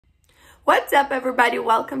What's up, everybody?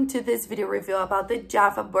 Welcome to this video review about the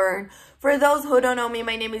javaburn. For those who don't know me,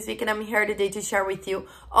 my name is Vicky and I'm here today to share with you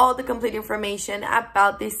all the complete information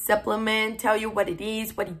about this supplement, tell you what it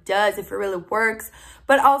is, what it does, if it really works,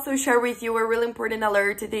 but also share with you a really important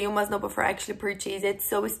alert that you must know before actually purchase it.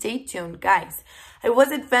 So stay tuned, guys. I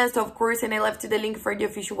was advanced, of course, and I left the link for the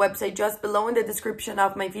official website just below in the description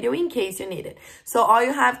of my video in case you need it. So all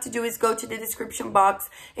you have to do is go to the description box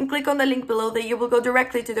and click on the link below that you will go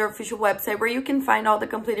directly to their official website where you can find all the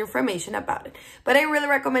complete information about it. But I really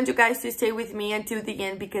recommend you guys to stay with me until the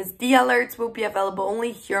end because the alerts will be available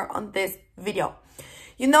only here on this video.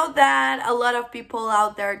 You know that a lot of people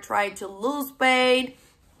out there try to lose weight,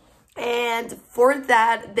 and for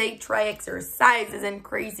that they try exercises and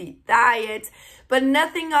crazy diets, but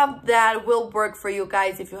nothing of that will work for you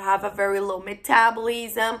guys if you have a very low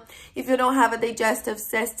metabolism, if you don't have a digestive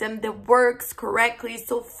system that works correctly.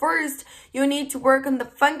 So first you need to work on the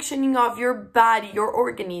functioning of your body, your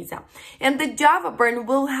organism, and the javaburn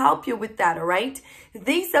will help you with that. All right,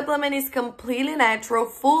 this supplement is completely natural,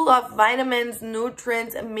 full of vitamins,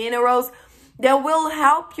 nutrients, and minerals that will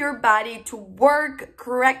help your body to work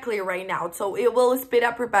correctly right now. So it will speed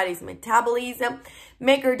up your body's metabolism,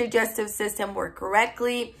 make your digestive system work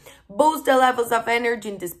correctly, boost the levels of energy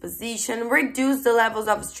and disposition, reduce the levels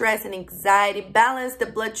of stress and anxiety, balance the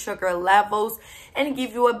blood sugar levels, and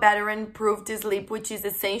give you a better and improved sleep, which is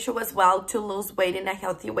essential as well to lose weight in a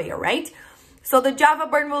healthy way, all right? So the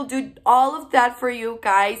javaburn will do all of that for you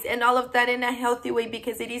guys, and all of that in a healthy way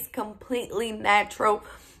because it is completely natural.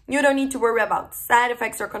 You don't need to worry about side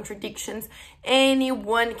effects or contradictions.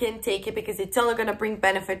 Anyone can take it because it's only going to bring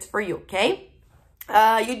benefits for you, okay?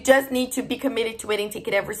 You just need to be committed to it and take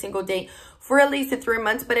it every single day for at least 3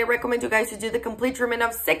 months. But I recommend you guys to do the complete treatment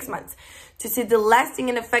of 6 months to see the lasting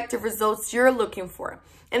and effective results you're looking for.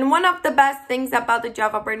 And one of the best things about the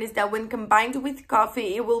javaburn is that when combined with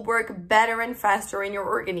coffee, it will work better and faster in your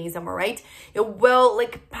organism, all right? It will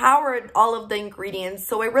power all of the ingredients.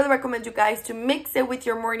 So I really recommend you guys to mix it with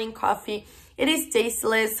your morning coffee. It is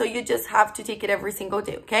tasteless, so you just have to take it every single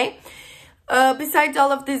day, okay? Besides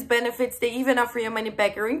all of these benefits, they even offer you a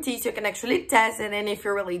money-back guarantee, so you can actually test it. And if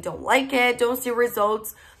you really don't like it, don't see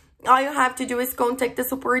results, all you have to do is contact the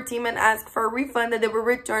support team and ask for a refund, and they will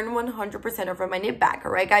return 100% of your money back.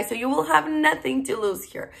 All right, guys? So you will have nothing to lose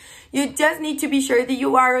here. You just need to be sure that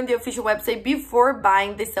you are on the official website before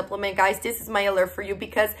buying this supplement, guys. This is my alert for you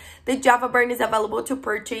because the javaburn is available to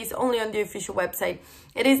purchase only on the official website.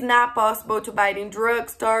 It is not possible to buy it in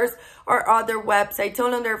drugstores or other websites,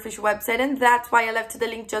 only on their official website, and that's why I left the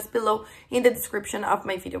link just below in the description of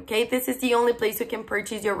my video, okay? This is the only place you can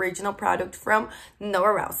purchase the original product from,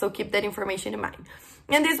 nowhere else, so keep that information in mind.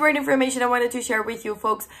 And this word information I wanted to share with you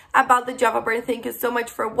folks about the javaburn. Thank you so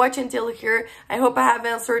much for watching till here. I hope I have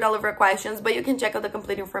answered all of your questions, but you can check out the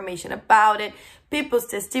complete information about it, people's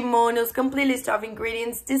testimonials, complete list of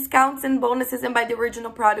ingredients, discounts and bonuses, and buy the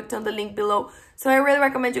original product on the link below. So I really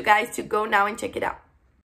recommend you guys to go now and check it out.